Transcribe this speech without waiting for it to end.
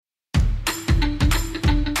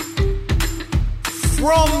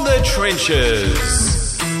From the trenches.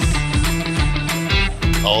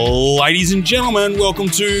 Ladies and gentlemen, welcome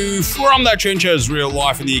to From the Trenches, real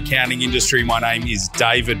life in the accounting industry. My name is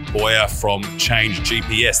David Boyer from Change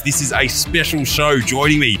GPS. This is a special show.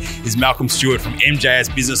 Joining me is Malcolm Stewart from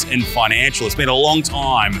MJS Business and Financial. It's been a long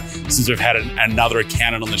time since we've had another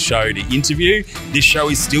accountant on the show to interview. This show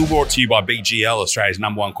is still brought to you by BGL, Australia's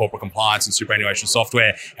 #1 corporate compliance and superannuation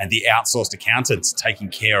software, and the outsourced accountants taking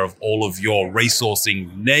care of all of your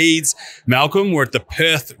resourcing needs. Malcolm, we're at the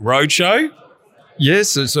Perth Roadshow.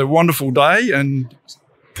 Yes, it's a wonderful day. And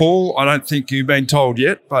Paul, I don't think you've been told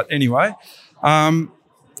yet, but anyway,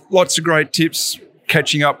 lots of great tips,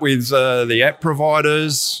 catching up with the app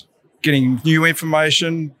providers, getting new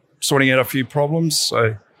information, sorting out a few problems.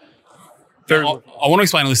 So I want to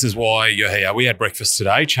explain to listeners why you're here. We had breakfast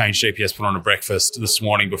today. Change GPS put on a breakfast this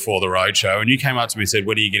morning before the roadshow, and you came up to me and said,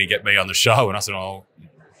 when are you going to get me on the show? And I said, oh,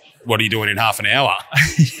 what are you doing in half an hour?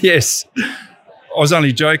 Yes. I was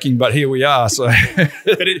only joking, but here we are. So,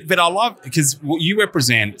 but I love, because you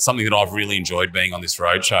represent something that I've really enjoyed being on this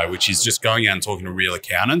roadshow, which is just going out and talking to real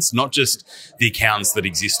accountants, not just the accountants that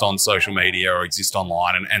exist on social media or exist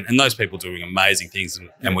online, and those people doing amazing things,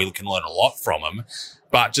 and we can learn a lot from them,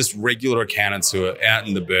 but just regular accountants who are out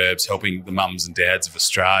in the burbs helping the mums and dads of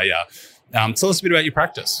Australia. Tell us a bit about your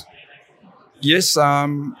practice. Yes,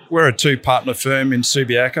 we're a two-partner firm in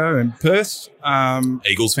Subiaco in Perth.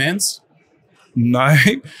 Eagles fans? No,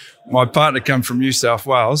 my partner comes from New South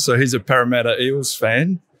Wales, so he's a Parramatta Eels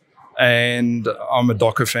fan, and I'm a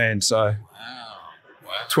Docker fan, so wow.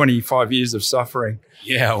 25 years of suffering.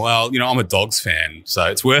 Yeah, well, I'm a Dogs fan, so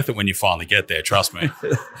it's worth it when you finally get there, trust me.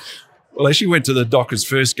 Well, I actually went to the Dockers'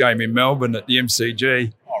 first game in Melbourne at the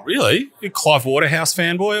MCG. Oh, really? You're a Clive Waterhouse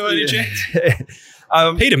fanboy, weren't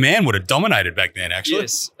you? Peter Mann would have dominated back then, actually.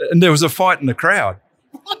 Yes, and there was a fight in the crowd.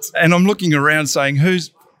 What? And I'm looking around saying,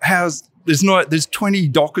 there's 20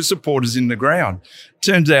 Docker supporters in the ground.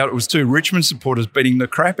 Turns out it was two Richmond supporters beating the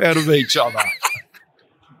crap out of each other.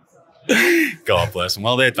 God bless them.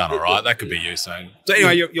 Well, they're done all right. That could be you soon. So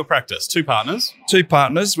anyway, your practice, two partners. Two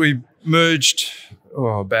partners. We merged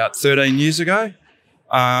about 13 years ago.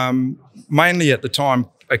 Mainly at the time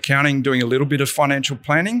accounting, doing a little bit of financial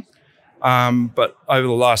planning. But over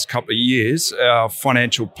the last couple of years, our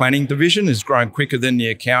financial planning division has grown quicker than the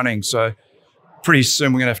accounting. So pretty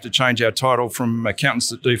soon we're going to have to change our title from accountants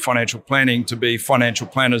that do financial planning to be financial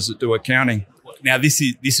planners that do accounting. Now, this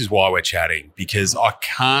is why we're chatting, because I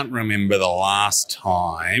can't remember the last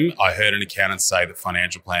time I heard an accountant say that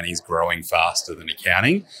financial planning is growing faster than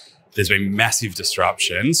accounting. There's been massive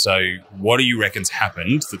disruption. So what do you reckon's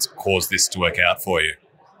happened that's caused this to work out for you?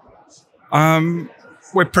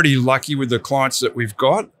 We're pretty lucky with the clients that we've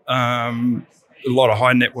got. A lot of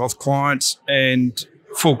high net wealth clients, and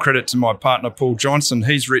full credit to my partner, Paul Johnson.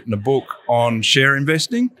 He's written a book on share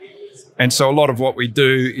investing. And so a lot of what we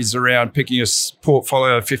do is around picking a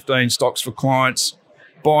portfolio of 15 stocks for clients,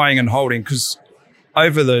 buying and holding, because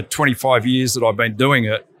over the 25 years that I've been doing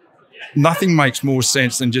it, nothing makes more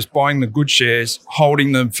sense than just buying the good shares,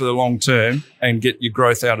 holding them for the long term, and get your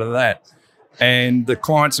growth out of that. And the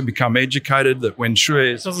clients have become educated that when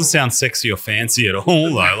shares... It doesn't sound sexy or fancy at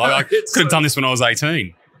all, though. I could have done this when I was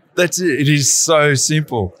 18. That's it. It is so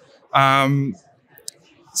simple.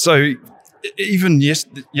 So even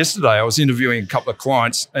yesterday, I was interviewing a couple of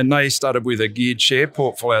clients, and they started with a geared share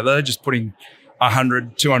portfolio. They're just putting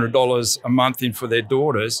 $100, $200 a month in for their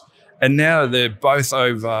daughters, and now they're both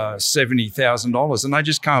over $70,000, and they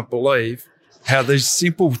just can't believe how these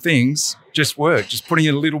simple things just work. Just putting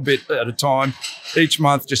in a little bit at a time each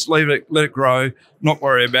month, just let it grow, not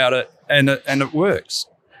worry about it, and it works.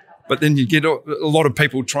 But then you get a lot of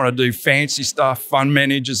people trying to do fancy stuff, fund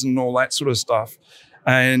managers and all that sort of stuff.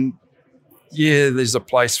 And yeah, there's a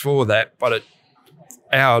place for that. But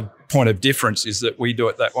our point of difference is that we do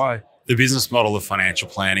it that way. The business model of financial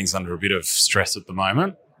planning is under a bit of stress at the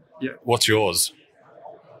moment. Yeah. What's yours?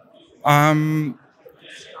 We've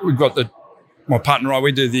got my partner and I,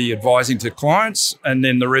 we do the advising to clients, and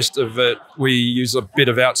then the rest of it, we use a bit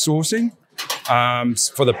of outsourcing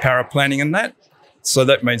for the para planning and that. So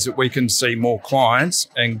that means that we can see more clients,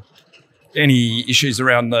 and any issues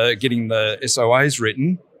around getting the SOAs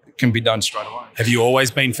written can be done straight away. Have you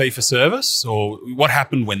always been fee for service, or what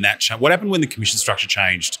happened when that what happened when the commission structure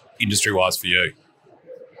changed industry-wise for you?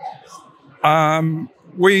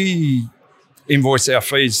 We invoice our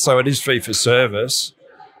fees, so it is fee for service,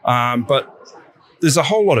 but there's a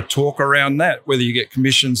whole lot of talk around that, whether you get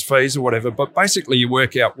commissions, fees or whatever, but basically you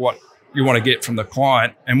work out what you want to get from the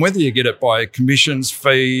client, and whether you get it by commissions,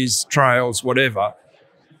 fees, trails, whatever,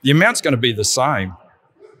 the amount's going to be the same.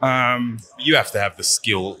 You have to have the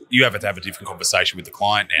skill. You have to have a different conversation with the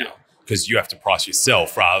client now because you have to price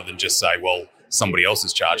yourself rather than just say, well, somebody else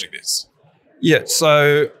is charging this. Yeah,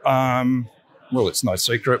 so, well, it's no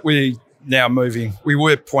secret. We now moving, we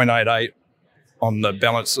were 0.88 on the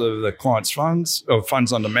balance of the client's funds, or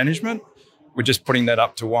funds under management. We're just putting that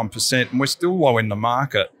up to 1%, and we're still low in the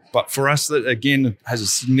market. But for us, that again has a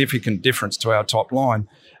significant difference to our top line.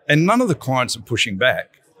 And none of the clients are pushing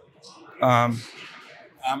back.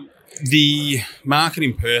 The market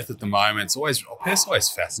in Perth at the moment, Perth's always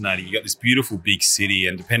fascinating. You've got this beautiful big city,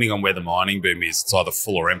 and depending on where the mining boom is, it's either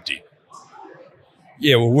full or empty.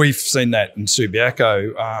 Yeah, well, we've seen that in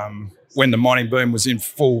Subiaco. When the mining boom was in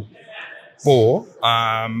full bore,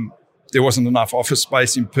 there wasn't enough office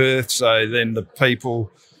space in Perth, so then the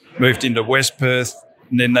people moved into West Perth,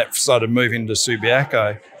 and then that started moving to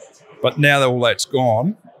Subiaco. But now that all that's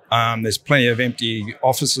gone, there's plenty of empty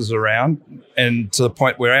offices around, and to the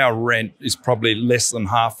point where our rent is probably less than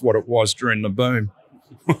half what it was during the boom.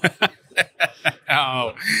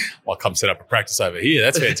 Oh, well, come set up a practice over here.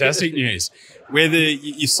 That's fantastic news.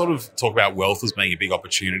 You sort of talk about wealth as being a big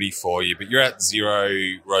opportunity for you, but you're at Zero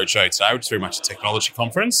Roadshow today, which is very much a technology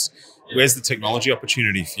conference. Where's the technology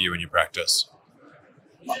opportunity for you in your practice?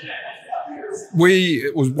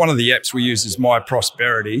 It was one of the apps we use is My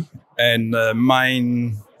Prosperity, and the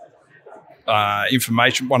main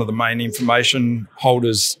one of the main information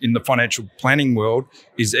holders in the financial planning world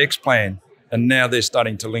is Xplan, and now they're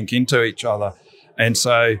starting to link into each other. And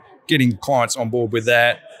so getting clients on board with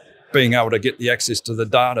that, being able to get the access to the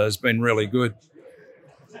data has been really good.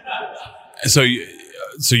 So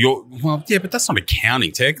you're, well, yeah, but that's not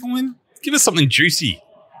accounting tech. I mean, give us something juicy.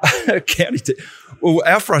 Accounting tech. Well,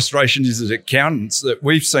 our frustration is as accountants that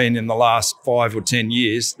we've seen in the last 5 or 10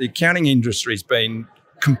 years, the accounting industry has been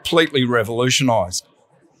completely revolutionised.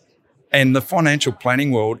 And the financial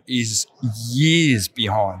planning world is years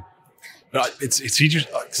behind. But it's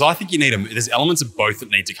interesting because I think there's elements of both that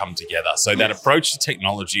need to come together. So that approach to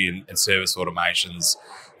technology and service automation's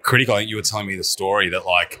critical. I think you were telling me the story that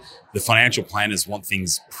like the financial planners want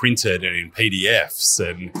things printed and in PDFs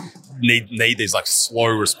and need these like slow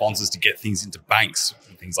responses to get things into banks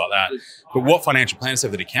and things like that. But what financial planners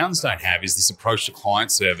have that accountants don't have is this approach to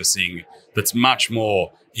client servicing that's much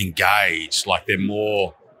more engaged. Like they're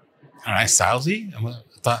more, I don't know, salesy.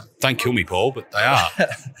 Don't kill me, Paul, but they are.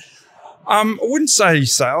 I wouldn't say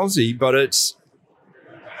salesy, but it's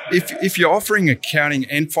if you're offering accounting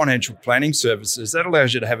and financial planning services, that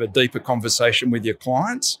allows you to have a deeper conversation with your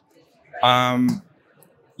clients.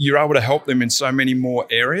 You're able to help them in so many more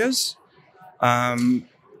areas. How'd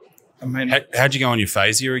you go on your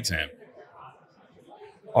FASEA exam?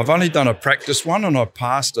 I've only done a practice one and I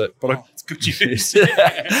passed it, but it's good news.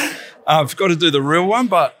 I've got to do the real one.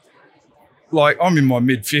 But like I'm in my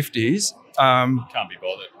mid-50s. Can't be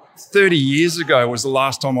bothered. 30 years ago was the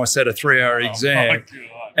last time I sat a 3-hour exam.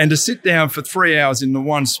 And to sit down for 3 hours in the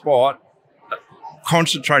one spot,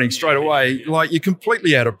 concentrating straight away, like you're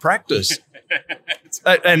completely out of practice.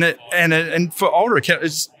 and for older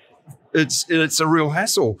accountants, it's a real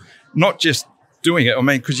hassle. Not just doing it,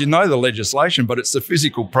 because you know the legislation, but it's the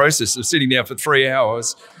physical process of sitting down for 3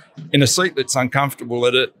 hours in a seat that's uncomfortable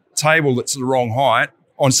at a table that's the wrong height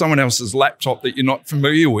on someone else's laptop that you're not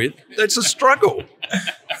familiar with. That's a struggle.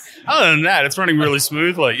 Other than that, it's running really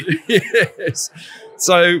smoothly. Yes.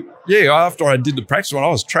 So, yeah, after I did the practice one, I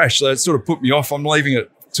was trashed. So it sort of put me off. I'm leaving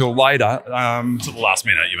it till later. Till the last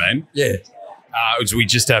minute, you mean? Yeah. We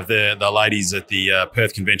just have the ladies at the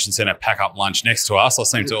Perth Convention Centre pack up lunch next to us. I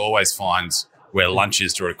seem to always find where lunch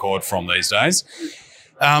is to record from these days.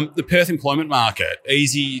 The Perth employment market,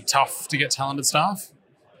 easy, tough to get talented staff?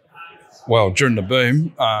 Well, during the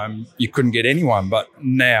boom, you couldn't get anyone, but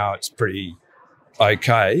now it's pretty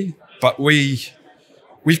okay. But we've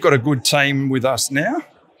got a good team with us now.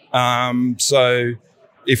 So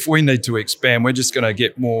if we need to expand, we're just going to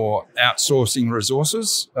get more outsourcing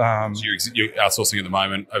resources. So you're outsourcing at the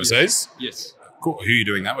moment overseas? Yes. Cool. Who are you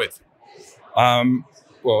doing that with?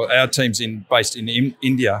 Well, our team's based in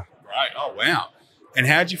India. Right. Oh, wow. And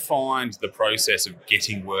how did you find the process of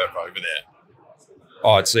getting work over there?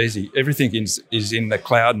 Oh, it's easy. Everything is in the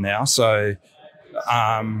cloud now. So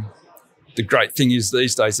the great thing is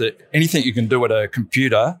these days that anything you can do at a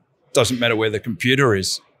computer doesn't matter where the computer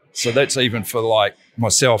is. So that's even for like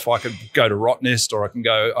myself. I could go to Rottnest or I can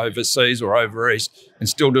go overseas or over east and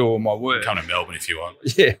still do all my work. Come to Melbourne if you want.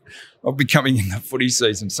 Yeah, I'll be coming in the footy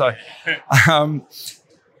season. So,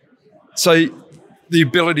 so the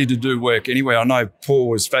ability to do work anywhere. I know Paul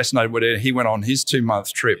was fascinated with it. He went on his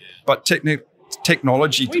 2-month trip, but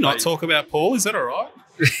technology. Can we not talk about Paul? Is that all right?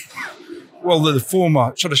 well, the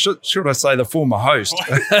former, should I say the former host?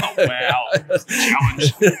 Wow.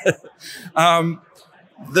 Challenge.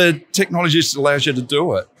 The technology just allows you to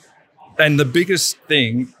do it. And the biggest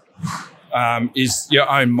thing is your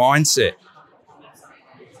own mindset.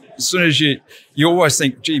 As soon as you always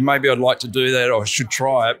think, gee, maybe I'd like to do that or I should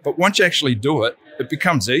try it. But once you actually do it, it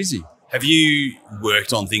becomes easy. Have you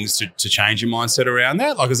worked on things to change your mindset around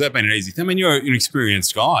that? Like, has that been an easy thing? I mean, you're an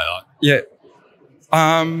experienced guy. Like. Yeah.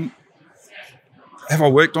 Have I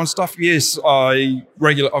worked on stuff? Yes. Oddly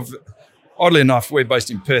enough, we're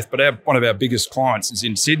based in Perth, but one of our biggest clients is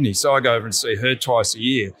in Sydney. So I go over and see her twice a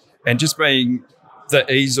year. And just being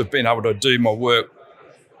the ease of being able to do my work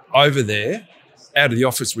over there, out of the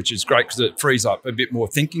office, which is great because it frees up a bit more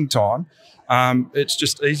thinking time, it's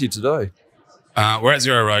just easy to do. We're at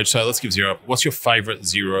Xero Road, so let's give Xero. What's your favourite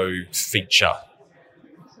Xero feature?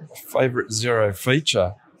 Favourite Xero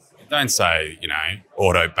feature? Don't say,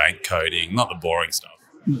 auto bank coding, not the boring stuff.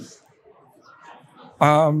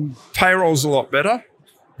 Payroll's a lot better.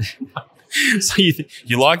 So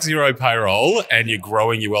you like Xero Payroll and you're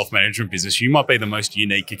growing your wealth management business. You might be the most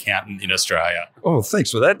unique accountant in Australia. Oh,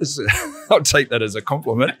 thanks for that. I'll take that as a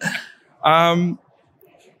compliment. The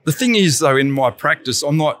thing is, though, in my practice,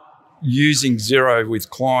 I'm not using Xero with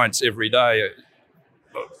clients every day.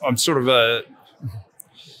 I'm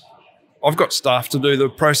I've got staff to do the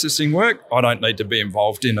processing work. I don't need to be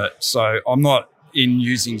involved in it. So I'm not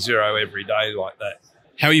using Xero every day like that.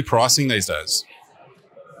 How are you pricing these days?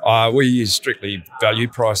 We use strictly value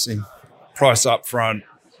pricing. Price up front,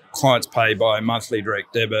 clients pay by monthly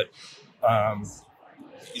direct debit.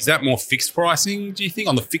 Is that more fixed pricing, do you think?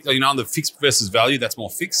 On the fixed versus value, that's more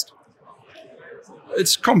fixed?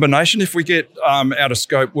 It's a combination. If we get out of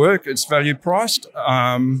scope work, it's value priced.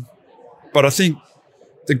 But I think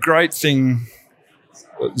the great thing,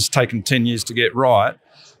 it's taken 10 years to get right,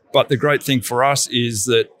 but the great thing for us is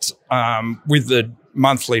that with the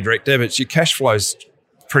monthly direct debits, your cash flow's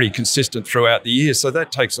pretty consistent throughout the year. So that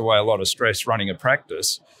takes away a lot of stress running a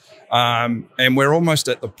practice. And we're almost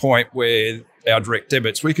at the point where our direct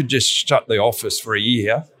debits, we could just shut the office for a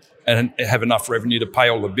year and have enough revenue to pay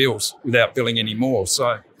all the bills without billing any more.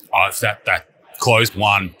 So it's that closed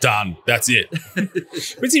one, done, that's it. But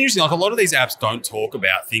it's interesting, like a lot of these apps don't talk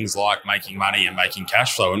about things like making money and making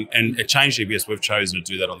cash flow. And at Change GPS, we've chosen to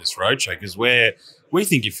do that on this roadshow because we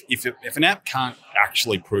think if an app can't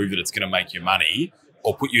actually prove that it's going to make you money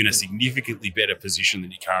or put you in a significantly better position than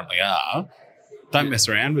you currently are, don't mess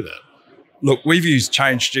around with it. Look, we've used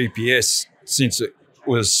Change GPS since it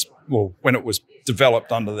was, when it was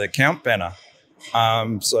developed under the account banner.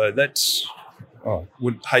 So that's, I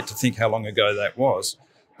would hate to think how long ago that was.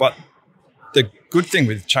 But the good thing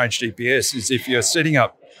with Change GPS is if you're setting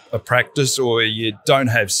up a practice or you don't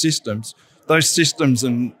have systems, those systems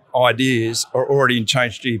and ideas are already in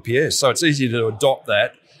Change GPS. So it's easy to adopt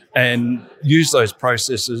that and use those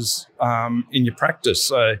processes in your practice.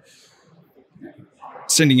 So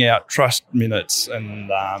sending out trust minutes and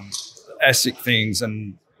ASIC things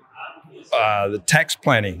and the tax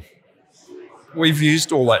planning. We've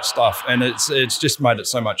used all that stuff and it's just made it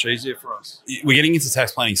so much easier for us. We're getting into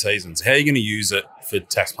tax planning seasons. How are you going to use it for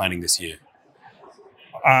tax planning this year?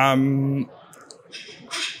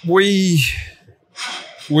 We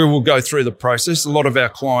will go through the process. A lot of our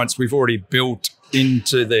clients, we've already built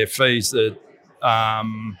into their fees that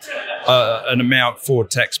an amount for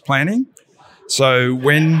tax planning. So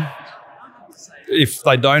if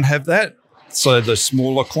they don't have that, so the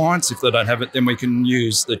smaller clients, if they don't have it, then we can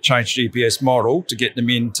use the Change GPS model to get them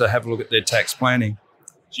in to have a look at their tax planning.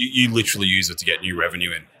 You literally use it to get new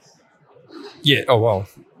revenue in? Yeah. Oh, well,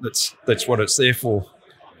 that's what it's there for.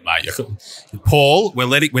 Mate, Paul,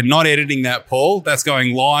 we're not editing that, Paul. That's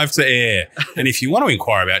going live to air. And if you want to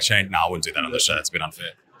inquire about change, no, I wouldn't do that on the show. It's a bit unfair.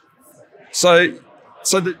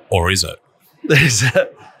 Or is it?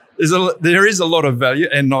 There is a lot of value.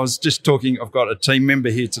 And I was just talking, I've got a team member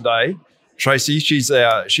here today, Tracy.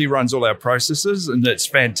 She runs all our processes, and it's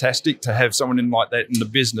fantastic to have someone in like that in the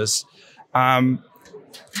business.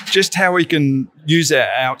 Just how we can use our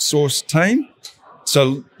outsourced team.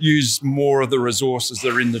 So use more of the resources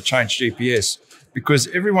that are in the Change GPS, because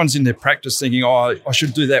everyone's in their practice thinking, I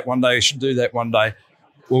should do that one day, I should do that one day.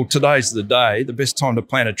 Well, today's the day. The best time to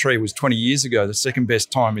plant a tree was 20 years ago. The second best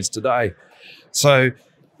time is today. So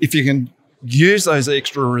if you can use those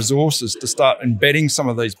extra resources to start embedding some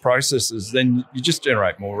of these processes, then you just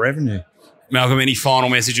generate more revenue. Malcolm, any final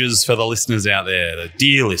messages for the listeners out there, the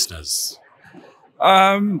dear listeners?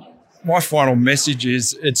 My final message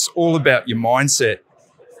is it's all about your mindset.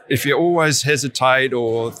 If you always hesitate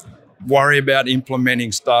or worry about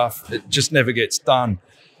implementing stuff, it just never gets done.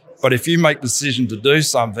 But if you make the decision to do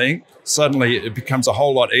something, suddenly it becomes a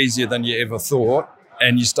whole lot easier than you ever thought,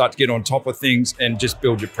 and you start to get on top of things and just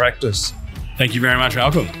build your practice. Thank you very much,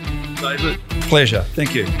 Malcolm. David, pleasure.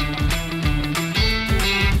 Thank you.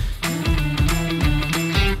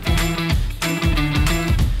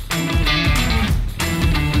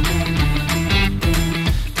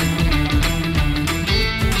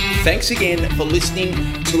 Thanks again for listening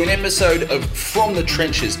to an episode of From the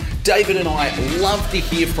Trenches. David and I love to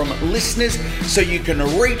hear from listeners, so you can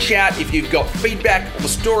reach out if you've got feedback or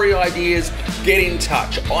story ideas. Get in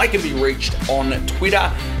touch. I can be reached on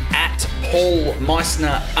Twitter at Paul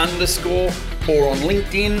Meissner _ or on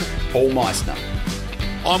LinkedIn, Paul Meissner.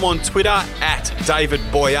 I'm on Twitter at David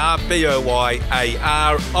Boyar,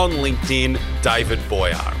 Boyar, on LinkedIn, David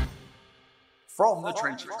Boyar. From the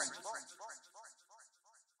Trenches.